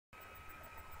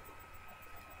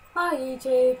Hi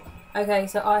YouTube. Okay,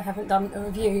 so I haven't done a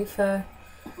review for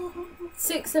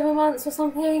 6-7 months or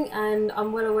something, and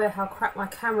I'm well aware how crap my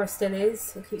camera still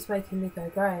is. It keeps making me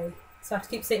go grey, so I have to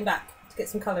keep sitting back to get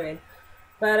some colour in.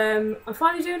 But I'm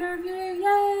finally doing a review,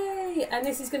 yay! And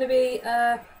this is going to be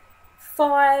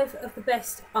 5 of the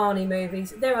best Arnie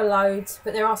movies. There are loads,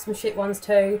 but there are some shit ones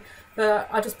too. But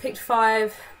I just picked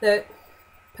 5 that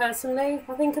personally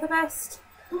I think are the best.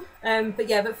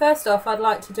 But first off, I'd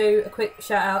like to do a quick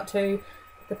shout out to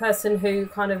the person who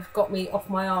kind of got me off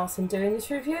my arse in doing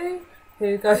this review,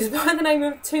 who goes by the name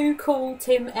of Too Cool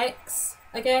Tim X,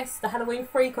 I guess, the Halloween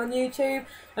freak on YouTube.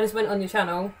 I just went on your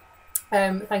channel.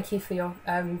 Thank you for your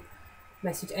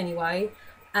message anyway.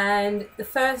 And the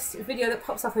first video that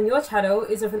pops up on your channel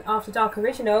is of an After Dark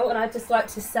original, and I'd just like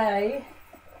to say,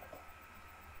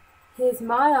 here's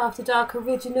my After Dark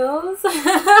originals.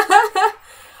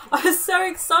 I was so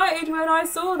excited when I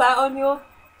saw that on your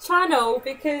channel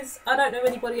because I don't know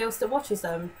anybody else that watches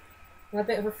them. I'm a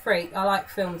bit of a freak. I like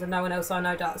films and no one else I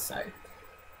know does, so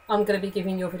I'm going to be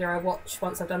giving your video a watch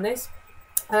once I've done this.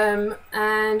 And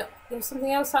there was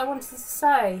something else I wanted to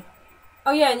say.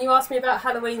 Oh yeah, and you asked me about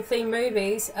Halloween themed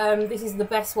movies. This is the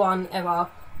best one ever,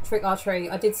 Trick or Treat.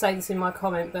 I did say this in my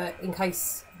comment, but in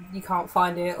case you can't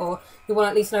find it or you want to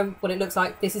at least know what it looks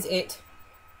like, this is it.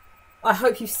 I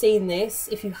hope you've seen this.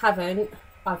 If you haven't,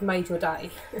 I've made your day.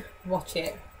 Watch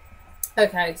it.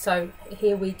 Okay, so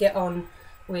here we get on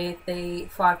with the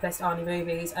 5 best Arnie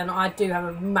movies, and I do have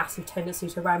a massive tendency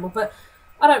to ramble, but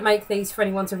I don't make these for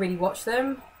anyone to really watch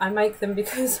them. I make them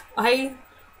because I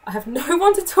have no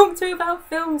one to talk to about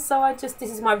films, so this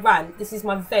is my rant, this is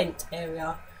my vent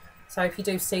area. So if you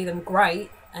do see them, great,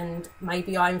 and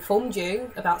maybe I informed you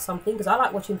about something, because I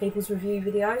like watching people's review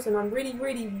videos, and I'm really,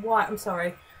 really white, I'm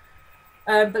sorry.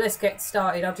 But let's get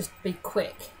started. I'll just be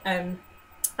quick.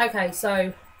 Okay,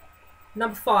 so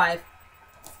number 5,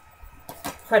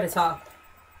 Predator.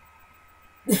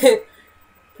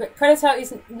 Predator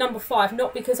is number 5,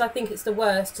 not because I think it's the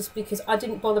worst, just because I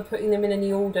didn't bother putting them in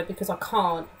any order because I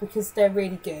can't, because they're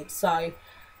really good. So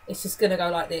it's just going to go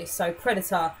like this. So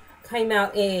Predator came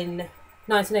out in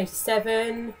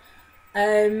 1987.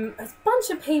 A bunch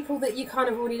of people that you kind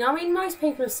of already know. I mean, most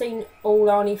people have seen all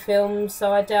Arnie films,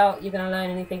 so I doubt you're going to learn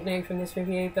anything new from this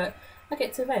review, but I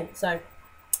get to vent. So,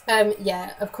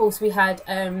 yeah, of course we had,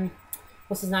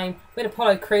 what's his name? We had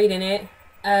Apollo Creed in it,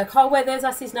 Carl Weathers,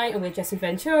 that's his name, and we had Jesse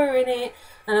Ventura in it,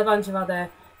 and a bunch of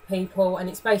other people, and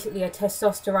it's basically a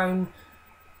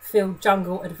testosterone-filled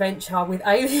jungle adventure with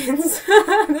aliens.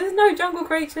 There's no jungle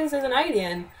creatures, there's an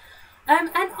alien.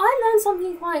 And I learned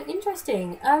something quite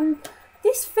interesting.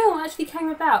 This film actually came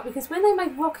about because when they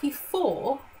made Rocky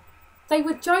 4, they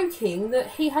were joking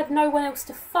that he had no one else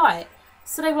to fight.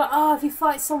 So they were like, oh, if you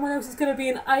fight someone else, it's going to be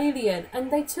an alien. And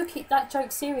they took that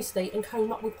joke seriously and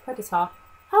came up with Predator.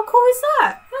 How cool is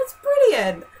that? That's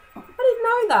brilliant. I didn't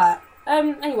know that.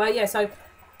 Anyway, yeah, so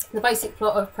the basic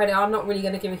plot of Predator, I'm not really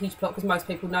going to give a huge plot because most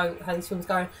people know how this film's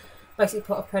going. Basic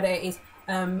plot of Predator is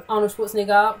Arnold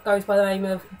Schwarzenegger goes by the name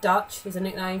of Dutch, is a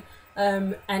nickname.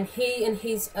 And he and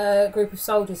his group of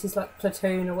soldiers, his like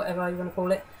platoon or whatever you want to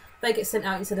call it, they get sent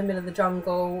out into the middle of the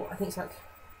jungle. I think it's like,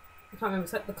 I can't remember,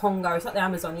 it's like the Congo, it's like the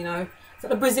Amazon, you know, it's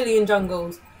like the Brazilian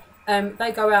jungles.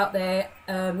 They go out there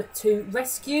to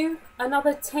rescue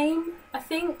another team, I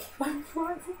think. I've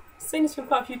seen this film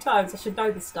quite a few times, I should know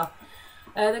this stuff.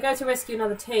 They go to rescue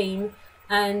another team,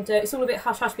 and it's all a bit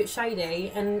hush-hush, a bit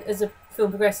shady, and as the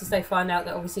film progresses they find out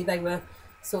that obviously they were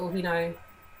sort of, you know,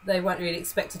 they weren't really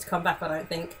expected to come back, I don't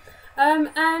think.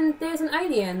 And there's an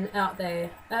alien out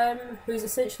there who's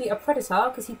essentially a predator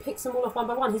because he picks them all off one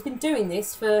by one. He's been doing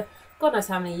this for God knows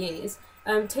how many years.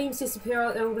 Teams disappear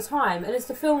out there all the time, and as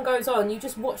the film goes on, you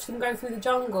just watch them go through the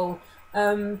jungle,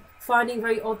 finding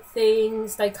very odd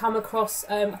things. They come across,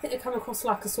 I think they come across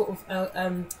like a sort of,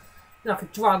 like a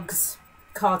drugs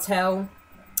cartel,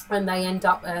 and they end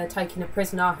up taking a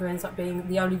prisoner who ends up being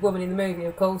the only woman in the movie,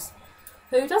 of course,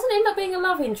 who doesn't end up being a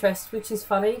love interest, which is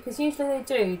funny, because usually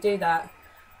they do that.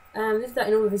 They did that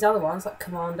in all of his other ones, like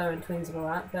Commando and Twins and all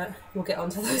that, but we'll get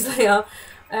onto those later.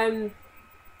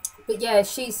 But yeah,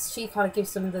 she kind of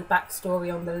gives them the backstory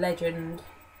on the legend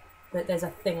that there's a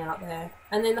thing out there.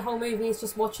 And then the whole movie is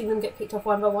just watching them get picked off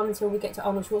one by one until we get to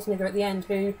Arnold Schwarzenegger at the end,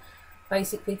 who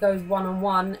basically goes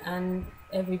one-on-one, and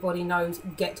everybody knows,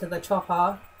 get to the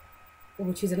chopper,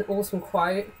 which is an awesome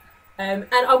quote. And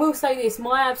I will say this,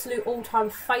 my absolute all-time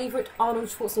favourite Arnold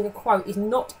Schwarzenegger quote is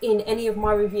not in any of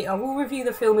my review. I will review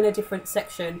the film in a different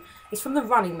section. It's from The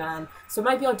Running Man, so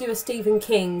maybe I'll do a Stephen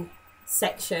King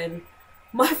section.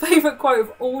 My favourite quote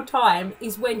of all time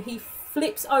is when he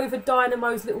flips over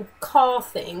Dynamo's little car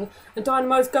thing, and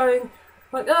Dynamo's going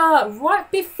like, ah, right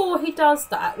before he does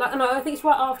that, like, no, I think it's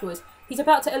right afterwards, he's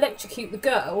about to electrocute the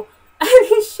girl, and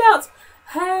he shouts,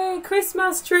 "Hey,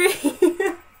 Christmas tree!"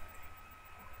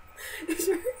 It's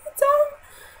really dumb.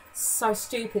 So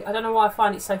stupid. I don't know why I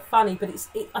find it so funny, but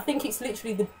I think it's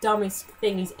literally the dumbest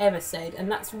thing he's ever said,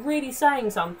 and that's really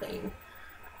saying something.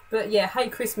 But yeah, "Hey,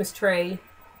 Christmas tree"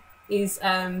 is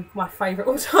my favourite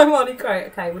all-time Arnie quote.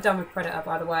 Okay, we're done with Predator,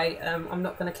 by the way. I'm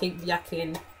not going to keep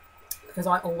yakking, because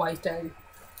I always do.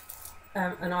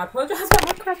 And I apologise about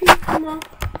my crappy camera.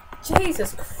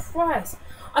 Jesus Christ.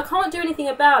 I can't do anything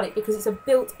about it because it's a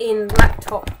built-in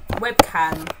laptop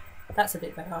webcam. That's a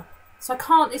bit better. So I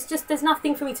can't, it's just, there's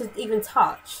nothing for me to even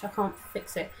touch. I can't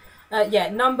fix it. Yeah,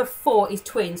 number 4 is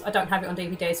Twins. I don't have it on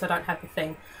DVD, so I don't have the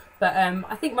thing. But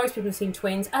I think most people have seen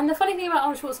Twins. And the funny thing about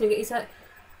Arnold Schwarzenegger is that,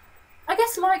 I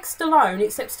guess like Stallone,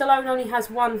 except Stallone only has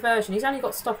one version. He's only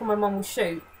got Stop or My Mum Will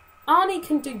Shoot. Arnie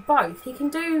can do both. He can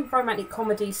do romantic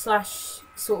comedy /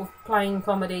 sort of plain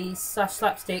comedy /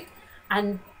 slapstick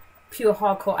and pure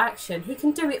hardcore action. He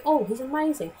can do it all. He's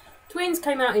amazing. Twins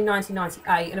came out in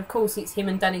 1998, and of course it's him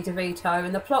and Danny DeVito.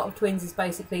 And the plot of Twins is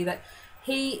basically that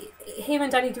him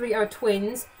and Danny DeVito are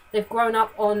twins. They've grown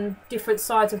up on different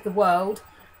sides of the world.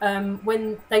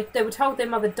 When they were told their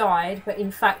mother died, but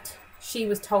in fact she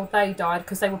was told they died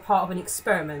because they were part of an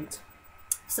experiment.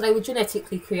 So they were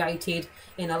genetically created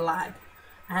in a lab.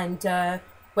 And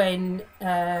when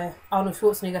Arnold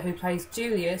Schwarzenegger, who plays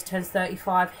Julius, turns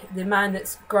 35, the man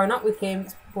that's grown up with him,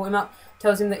 brought him up,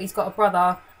 tells him that he's got a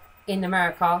brother in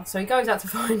America. So he goes out to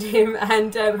find him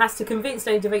and has to convince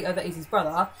Danny DeVito that he's his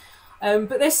brother. But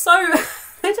they're just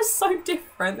so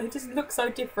different. They just look so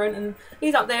different. And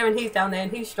he's up there and he's down there,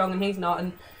 and he's strong and he's not.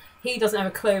 And he doesn't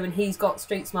have a clue and he's got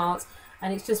street smarts.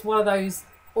 And it's just one of those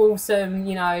awesome,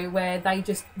 you know, where they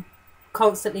just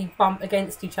constantly bump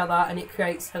against each other and it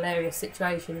creates hilarious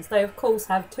situations. They of course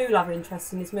have 2 love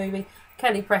interests in this movie.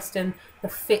 Kelly Preston, the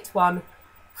fit one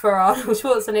for Arnold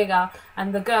Schwarzenegger,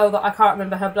 and the girl that I can't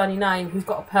remember her bloody name, who's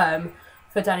got a perm,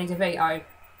 for Danny DeVito.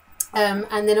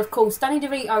 And then of course Danny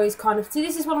DeVito is kind of, see,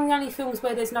 this is one of the only films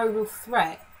where there's no real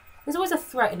threat. There's always a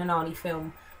threat in an Arnie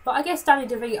film. But I guess Danny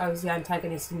DeVito is the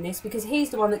antagonist in this because he's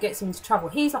the one that gets him into trouble.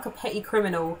 He's like a petty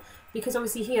criminal because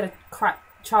obviously he had a crap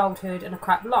childhood and a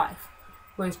crap life.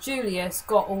 Whereas Julius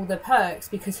got all the perks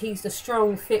because he's the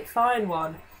strong, fit, fine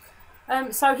one.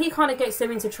 So he kind of gets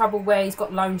them into trouble where he's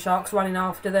got loan sharks running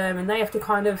after them, and they have to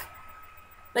kind of,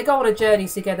 they go on a journey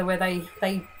together where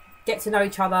they get to know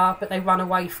each other, but they run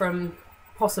away from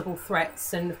possible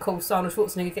threats. And of course Arnold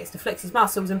Schwarzenegger gets to flex his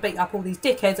muscles and beat up all these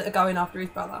dickheads that are going after his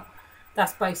brother.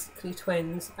 That's basically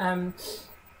Twins. I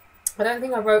don't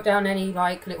think I wrote down any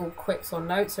like little quips or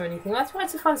notes or anything. I tried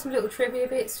to find some little trivia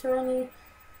bits for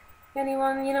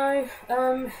anyone, you know.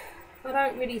 I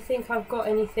don't really think I've got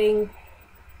anything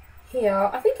here.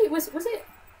 I think it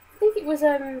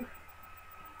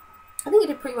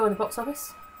did pretty well in the box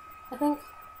office. I think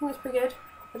it was pretty good.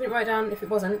 I didn't write down if it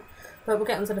wasn't, but we'll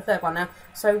get on to the 3rd one now.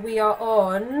 So we are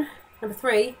on number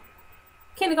 3,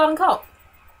 Kindergarten Cop.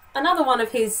 Another one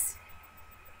of his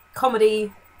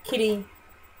comedy, kiddie.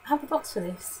 I have the box for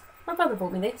this. My brother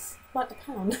bought me this, like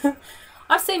 £1.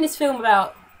 I've seen this film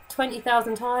about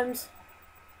 20,000 times.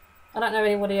 I don't know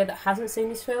anybody here that hasn't seen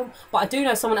this film, but I do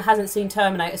know someone that hasn't seen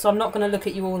Terminator, so I'm not going to look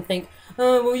at you all and think,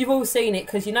 oh, well, you've all seen it,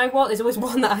 because you know what? There's always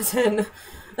one that hasn't.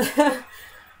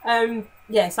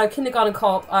 Yeah, so Kindergarten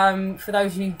Cop, for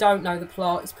those who don't know the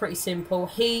plot, it's pretty simple.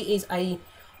 He is a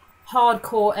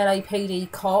hardcore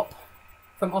LAPD cop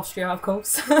from Austria, of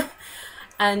course.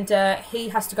 And he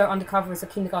has to go undercover as a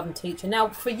kindergarten teacher. Now,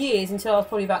 for years, until I was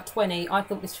probably about 20, I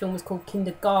thought this film was called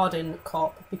Kindergarten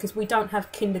Cop, because we don't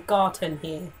have kindergarten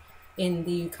here in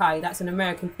the UK. That's an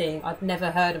American thing. I'd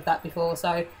never heard of that before,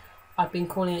 so I've been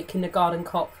calling it Kindergarten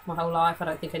Cop my whole life. I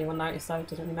don't think anyone noticed, so it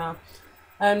doesn't really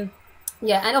matter.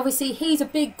 Yeah, and obviously he's a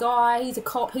big guy, he's a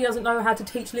cop, he doesn't know how to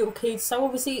teach little kids, so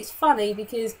obviously it's funny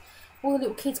because all the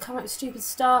little kids come up with stupid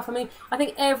stuff. I mean, I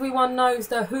think everyone knows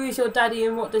the "who is your daddy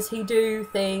and what does he do"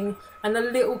 thing, and the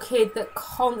little kid that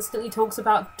constantly talks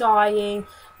about dying.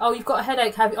 Oh, you've got a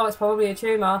headache, have you? Oh, it's probably a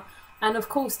tumour. And of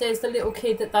course there's the little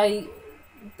kid that they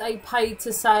paid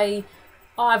to say,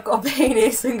 oh, I've got a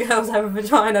penis and girls have a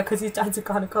vagina because his dad's a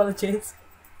gynecologist.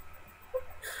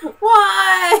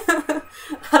 Why?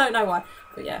 I don't know why,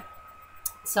 but yeah.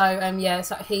 So yeah,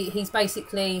 so he's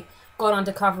basically gone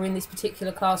undercover in this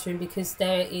particular classroom because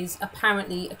there is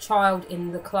apparently a child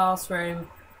in the classroom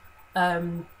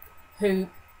who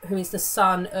is the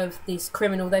son of this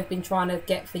criminal they've been trying to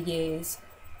get for years.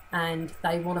 and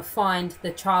they want to find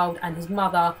the child and his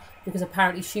mother because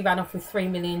apparently she ran off with $3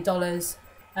 million,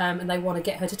 and they want to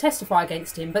get her to testify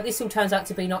against him. But this all turns out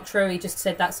to be not true. He just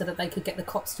said that so that they could get the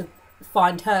cops to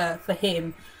find her for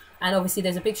him. And obviously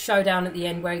there's a big showdown at the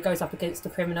end where he goes up against the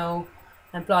criminal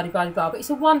and blah, blah, blah, blah. But it's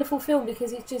a wonderful film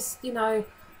because it's just, you know,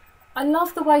 I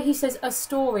love the way he says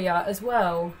Astoria as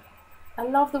well. I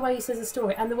love the way he says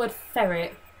Astoria and the word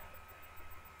ferret.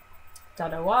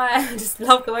 Don't know why, I just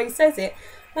love the way he says it.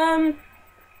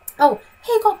 Oh,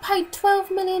 he got paid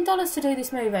 $12 million to do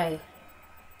this movie.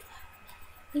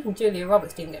 Even Julia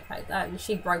Roberts didn't get paid that, and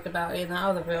she broke about it in that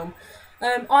other film.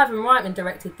 Ivan Reitman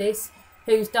directed this,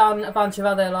 who's done a bunch of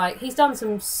other, like, he's done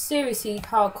some seriously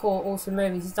hardcore awesome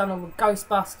movies. He's done all the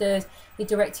Ghostbusters, he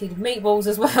directed Meatballs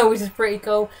as well, which is pretty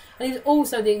cool. And he's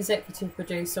also the executive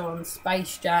producer on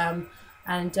Space Jam.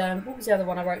 And what was the other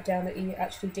one I wrote down that he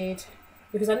actually did?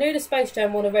 Because I knew the Space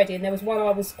Jam one already, and there was one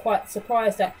I was quite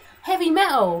surprised at. Heavy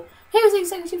Metal! He was the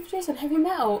executive producer on Heavy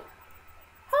Metal.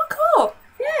 How cool!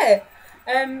 Yeah!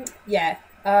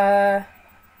 I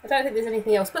don't think there's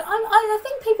anything else. But I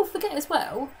think people forget as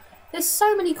well. There's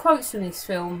so many quotes from this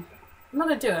film. I'm not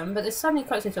going to do them, but there's so many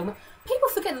quotes in this film. People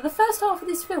forget that the first half of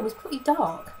this film is pretty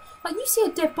dark. Like, you see a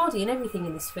dead body and everything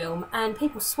in this film, and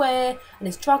people swear, and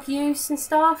there's drug use and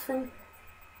stuff, and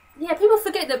yeah, people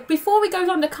forget that before he goes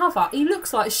undercover, he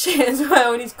looks like shit as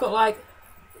well, and he's got, like,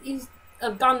 he's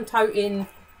a gun-toting,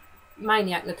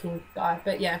 maniac-looking guy.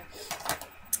 But yeah,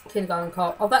 Kindergarten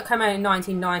Cop. Oh, that came out in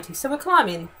 1990, so we're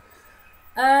climbing.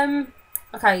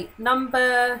 Okay,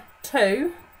 number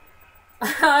 2.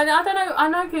 I don't know, I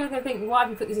know people are going to think, why have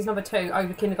you put this as number 2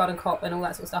 over Kindergarten Cop and all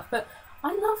that sort of stuff, but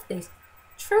I love this.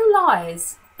 True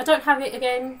Lies. I don't have it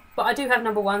again, but I do have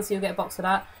number 1, so you'll get a box of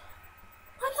that.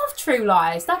 I love True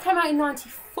Lies. That came out in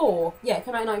 94. Yeah, it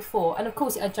came out in 94. And of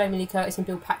course it had Jamie Lee Curtis and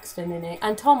Bill Paxton in it.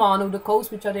 And Tom Arnold, of course,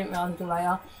 which I didn't realise until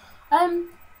later.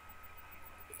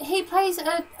 He plays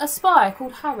a spy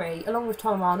called Harry, along with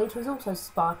Tom Arnold, who's also a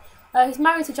spy. He's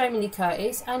married to Jamie Lee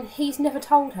Curtis, and he's never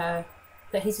told her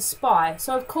that he's a spy.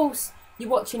 So, of course, you're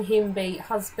watching him be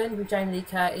husband with Jamie Lee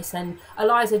Curtis, and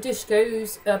Eliza Dushku,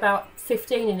 who's about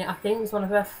 15 in it, I think. It was one of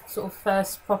her sort of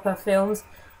first proper films.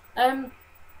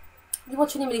 You're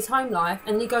watching him in his home life,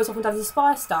 and then he goes off and does his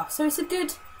spy stuff. So it's a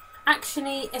good,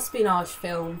 action-y espionage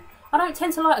film. I don't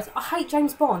tend to like it. I hate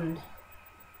James Bond.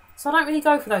 So I don't really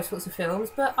go for those sorts of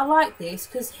films, but I like this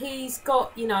because he's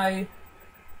got, you know,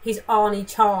 his Arnie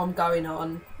charm going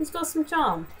on. He's got some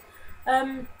charm.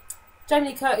 Jamie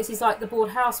Lee Curtis is like the bored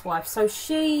housewife, so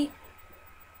she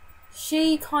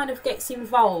kind of gets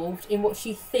involved in what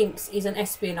she thinks is an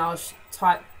espionage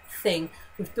type thing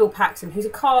with Bill Paxton, who's a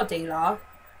car dealer,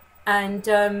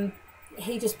 and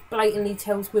he just blatantly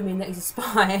tells women that he's a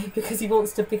spy because he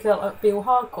wants to be all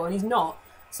hardcore, and he's not.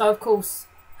 So of course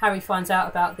Harry finds out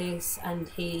about this, and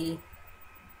he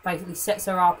basically sets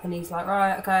her up, and he's like,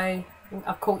 right, okay,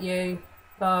 I've caught you,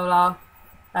 blah blah blah,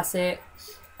 that's it.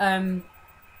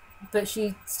 But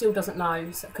she still doesn't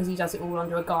know because he does it all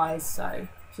under a guise, so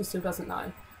she still doesn't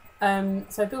know.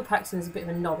 So Bill Paxton is a bit of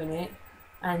a knob in it,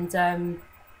 and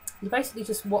you basically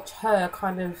just watch her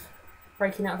kind of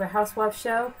breaking out of her housewife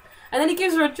shell, and then he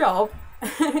gives her a job.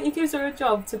 He gives her a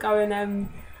job to go and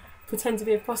pretend to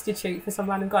be a prostitute for some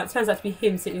random guy. It turns out to be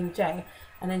him sitting in the chair,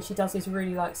 and then she does this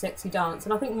really like sexy dance.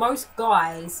 And I think most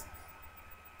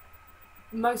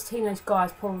teenage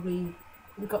guys probably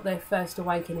got their first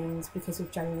awakenings because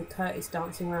of Jamie Lee Curtis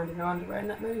dancing around in her underwear in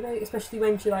that movie, especially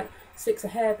when she like slicks her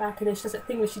hair back and then she does that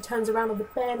thing where she turns around on the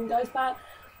bed and goes back.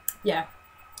 Yeah,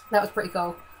 that was pretty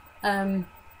cool. Yeah,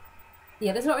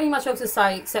 there's not really much else to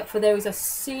say except for there is a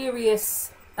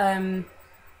serious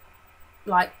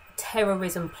like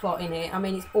terrorism plot in it. I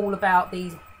mean, it's all about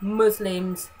these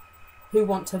Muslims who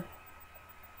want to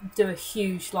do a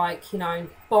huge, like, you know,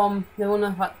 bomb. They want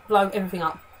to like blow everything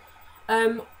up.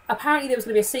 Apparently there was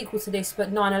going to be a sequel to this,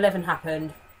 but 9/11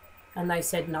 happened, and they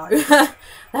said no. They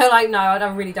were like, no,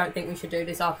 I really don't think we should do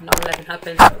this after 9/11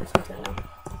 happened.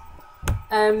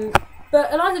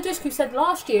 But Eliza Dushku said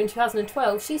last year in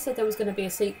 2012, she said there was going to be a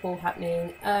sequel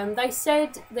happening. They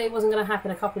said that it wasn't going to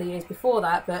happen a couple of years before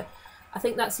that, but I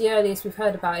think that's the earliest we've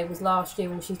heard about it was last year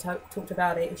when she talked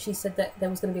about it. She said that there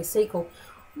was going to be a sequel.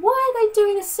 Why are they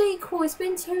doing a sequel? It's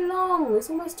been too long. It's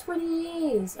almost 20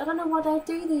 years. I don't know why they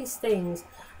do these things.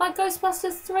 Like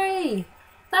Ghostbusters 3.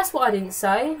 That's what I didn't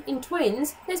say. In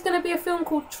Twins, there's going to be a film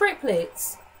called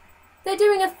Triplets. They're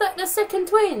doing a second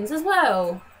Twins as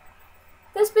well.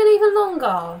 That's been even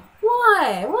longer.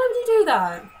 Why? Why would you do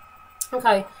that?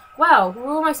 Okay, wow,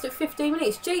 we're almost at 15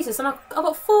 minutes. Jesus, and I've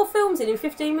got 4 films in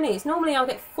 15 minutes. Normally I'll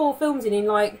get 4 films in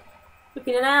like,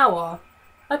 flipping an hour.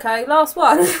 Okay, last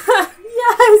one.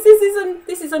 Yes,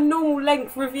 this is a normal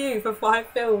length review for 5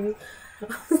 films.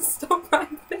 Stop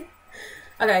right there.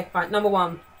 Okay, right, number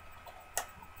 1.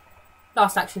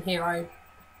 Last Action Hero.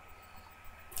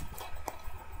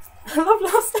 I love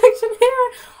Last Action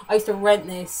Hero. I used to rent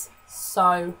this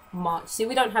so much. See,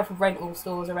 we don't have rental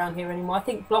stores around here anymore. I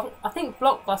think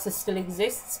Blockbuster still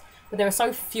exists, but there are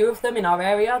so few of them in our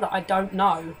area that I don't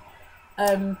know.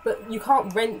 But you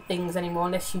can't rent things anymore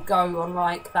unless you go on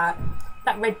like that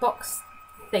red box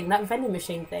thing, that vending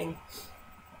machine thing.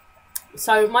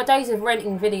 So my days of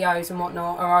renting videos and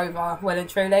whatnot are over, well and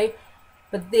truly.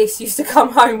 But this used to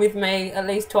come home with me at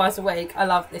least twice a week. I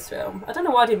love this film. I don't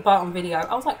know why I didn't buy it on video.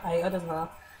 I was like 8, it doesn't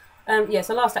matter. Yeah,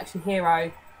 so Last Action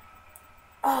Hero.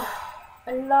 Oh,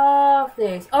 I love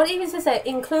this. Oh, it even says it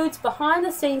includes behind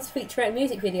the scenes featurette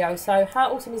music video. So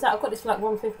how awesome is that? I've got this for like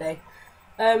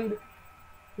 $150.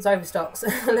 It's overstocks.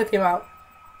 Look him up.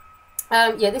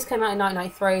 Yeah, this came out in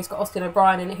 1993. It's got Austin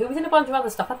O'Brien in it, who was in a bunch of other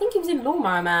stuff. I think he was in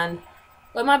Lawnmower Man.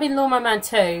 Or it might have been Lawnmower Man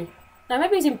 2. No,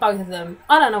 maybe he's in both of them.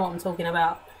 I don't know what I'm talking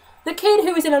about. The kid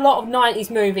who was in a lot of 90s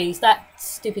movies, that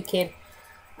stupid kid.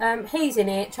 He's in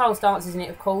it. Charles Dance is in it,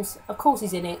 of course. Of course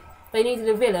he's in it. They needed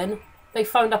a villain. They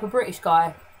phoned up a British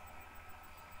guy.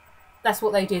 That's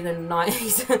what they did in the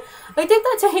 90s. They did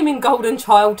that to him in Golden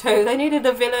Child too. They needed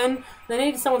a villain. They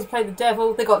needed someone to play the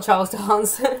devil. They got Charles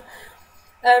Dance.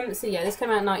 So yeah, this came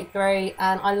out in 93,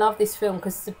 and I love this film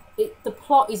because the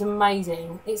plot is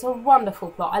amazing. It's a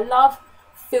wonderful plot. I love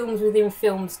films within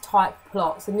films type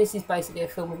plots, and this is basically a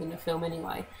film within a film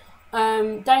anyway.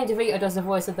 Danny DeVito does the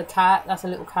voice of the cat. That's a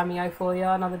little cameo for you.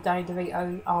 Another Danny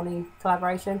DeVito Arnie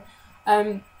collaboration.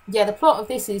 Yeah, the plot of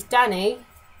this is Danny,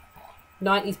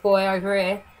 90s boy over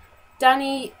here.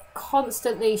 Danny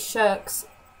constantly shirks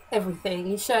everything.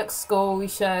 He shirks school. He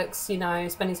shirks, you know,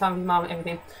 spending time with his mum and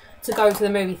everything, to go to the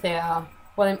movie theatre,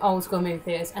 one of them old school movie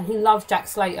theatres, and he loves Jack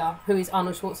Slater, who is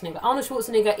Arnold Schwarzenegger. Arnold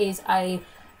Schwarzenegger is a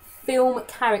film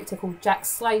character called Jack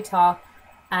Slater,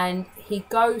 and he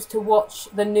goes to watch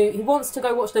he wants to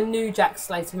go watch the new Jack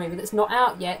Slater movie that's not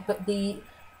out yet, but the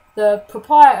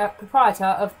proprietor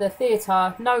of the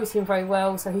theatre knows him very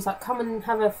well, so he's like, come and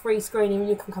have a free screening and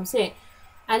you can come see it.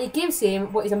 And he gives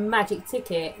him what is a magic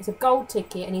ticket. It's a gold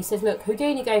ticket, and he says, look,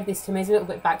 Houdini gave this to me. It's a little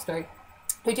bit of backstory.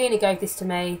 Houdini gave this to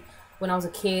me when I was a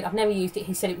kid. I've never used it.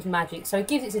 He said it was magic. So he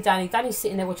gives it to Danny. Danny's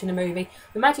sitting there watching the movie.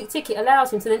 The magic ticket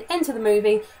allows him to then enter the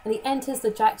movie, and he enters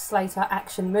the Jack Slater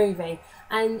action movie.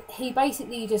 And he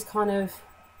basically just kind of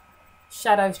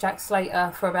shadows Jack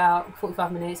Slater for about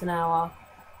 45 minutes, an hour,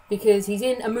 because he's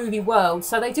in a movie world.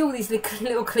 So they do all these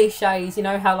little cliches, you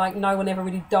know, how like no one ever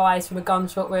really dies from a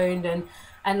gunshot wound,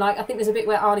 and like, I think there's a bit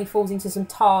where Arnie falls into some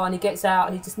tar and he gets out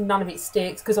and none of it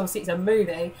sticks, because obviously it's a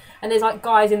movie. And there's like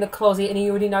guys in the closet and he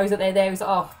already knows that they're there. He's like,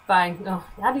 oh, bang. Oh,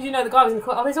 how did you know the guy was in the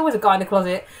closet? Oh, there's always a guy in the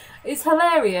closet. It's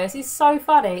hilarious. It's so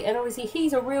funny. And obviously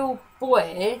he's a real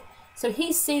boy, so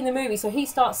he's seen the movie. So he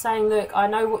starts saying, look, I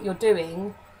know what you're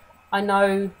doing. I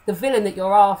know the villain that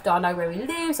you're after. I know where he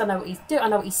lives. I know what he's doing. I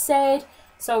know what he said.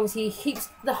 So obviously he keeps,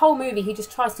 the whole movie, he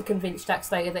just tries to convince Jack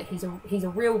Slater that he's a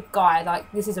real guy.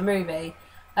 Like, this is a movie.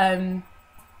 And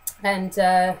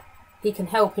he can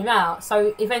help him out.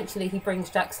 So eventually he brings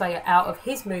Jack Slater out of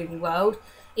his movie world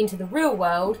into the real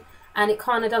world, and it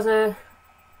kind of does a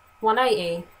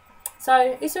 180.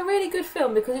 So it's a really good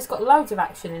film because it's got loads of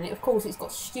action in it. Of course, it's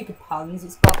got stupid puns.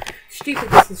 It's got stupid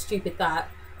this and stupid that.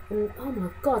 And oh my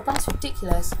god, that's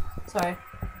ridiculous. Sorry.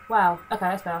 Wow. Okay,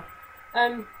 that's better.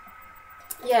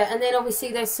 Yeah, and then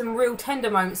obviously there's some real tender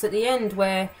moments at the end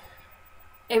where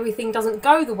everything doesn't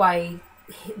go the way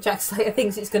Jack Slater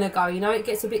thinks it's going to go. You know, it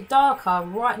gets a bit darker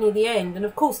right near the end, and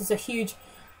of course there's a huge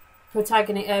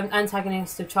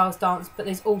antagonist of Charles Dance, but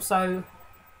there's also,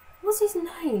 what's his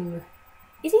name?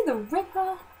 Is he the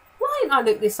Ripper? Why didn't I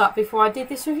look this up before I did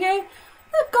this review?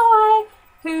 The guy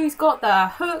who's got the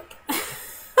hook.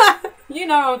 You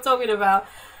know what I'm talking about.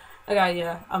 Okay,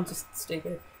 yeah, I'm just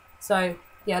stupid. So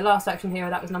yeah, Last Action Hero,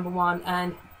 that was number 1,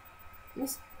 and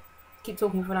let's keep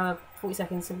talking for another 40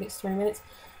 seconds so it's 3 minutes.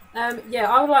 Yeah,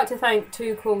 I would like to thank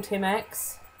Too Cool Tim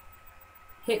X.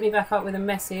 Hit me back up with a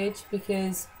message,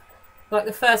 because like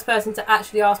the first person to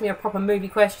actually ask me a proper movie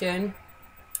question,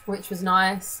 which was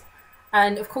nice.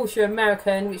 And of course you're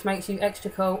American, which makes you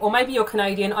extra cool. Or maybe you're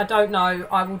Canadian, I don't know.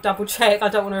 I will double check, I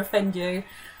don't want to offend you.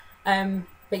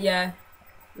 But yeah,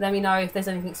 let me know if there's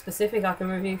anything specific I can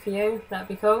review for you. That'd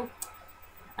be cool.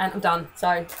 And I'm done,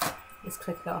 so let's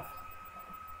click it off.